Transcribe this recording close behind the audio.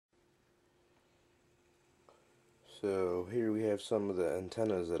So here we have some of the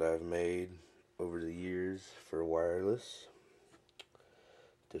antennas that I've made over the years for wireless.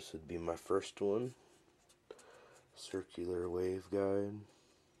 This would be my first one. Circular waveguide.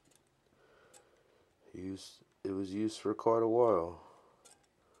 It was used for quite a while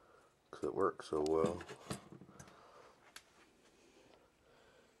because it works so well.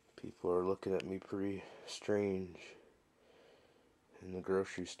 People are looking at me pretty strange in the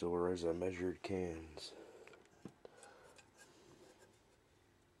grocery store as I measured cans.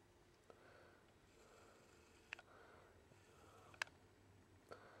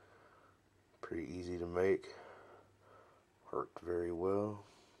 Pretty easy to make. Worked very well.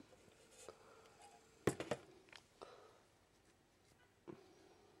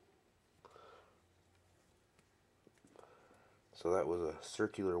 So that was a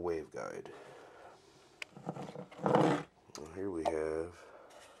circular waveguide. Well, here we have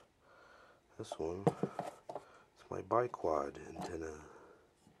this one. It's my biquad antenna.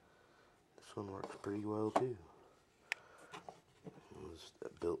 This one works pretty well too. It was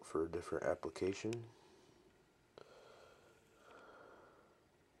built for a different application.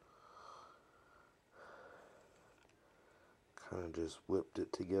 Kind of just whipped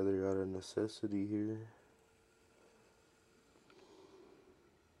it together out of necessity here.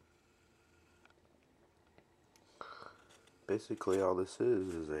 Basically all this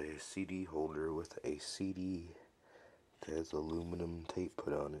is a CD holder with a CD that has aluminum tape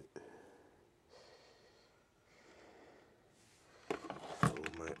put on it. So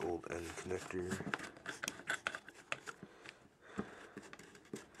my old end connector.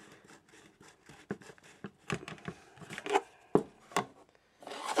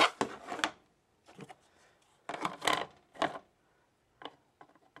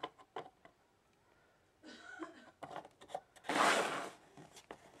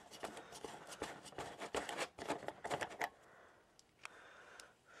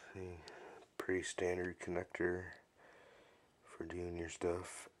 Pretty standard connector for doing your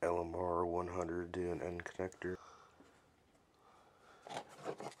stuff. LMR 100 to an end connector.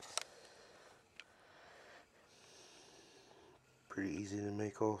 Pretty easy to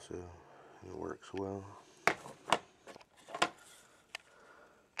make also, and it works well.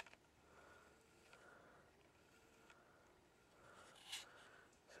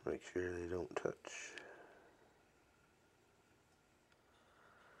 Just make sure they don't touch.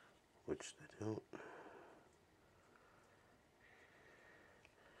 Which they don't.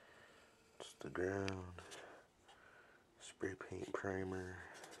 It's the ground. Spray paint primer.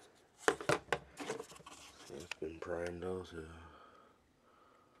 It's been primed also.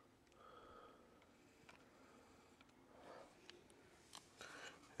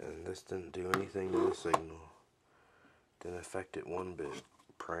 And this didn't do anything to the signal. Didn't affect it one bit.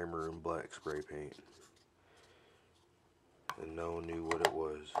 Primer and black spray paint. And no one knew what it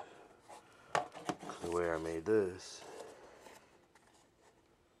was. The way I made this,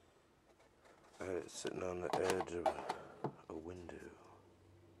 I had it sitting on the edge of a window,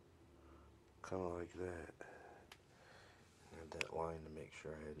 kind of like that. I had that line to make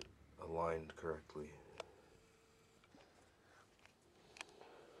sure I had it aligned correctly.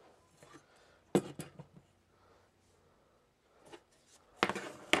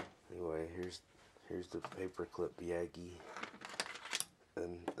 Anyway, here's the paperclip Yagi.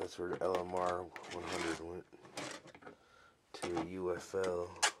 And that's where the LMR 100 went to a UFL.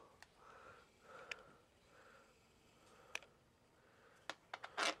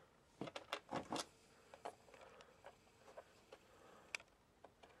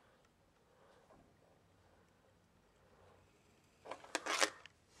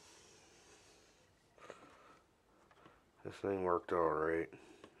 This thing worked alright.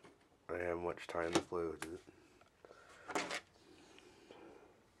 I didn't have much time to play with it.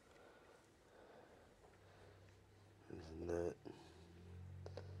 That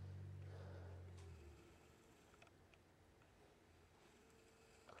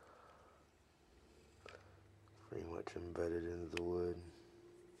pretty much embedded into the wood.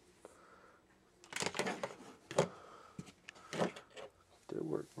 Did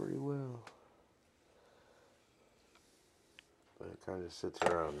work pretty well, but it kind of sits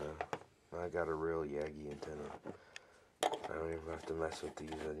around now. I got a real Yagi antenna. I don't even have to mess with these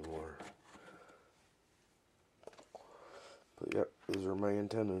anymore. But yep, these are my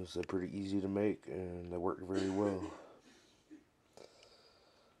antennas. They're pretty easy to make and they work very well.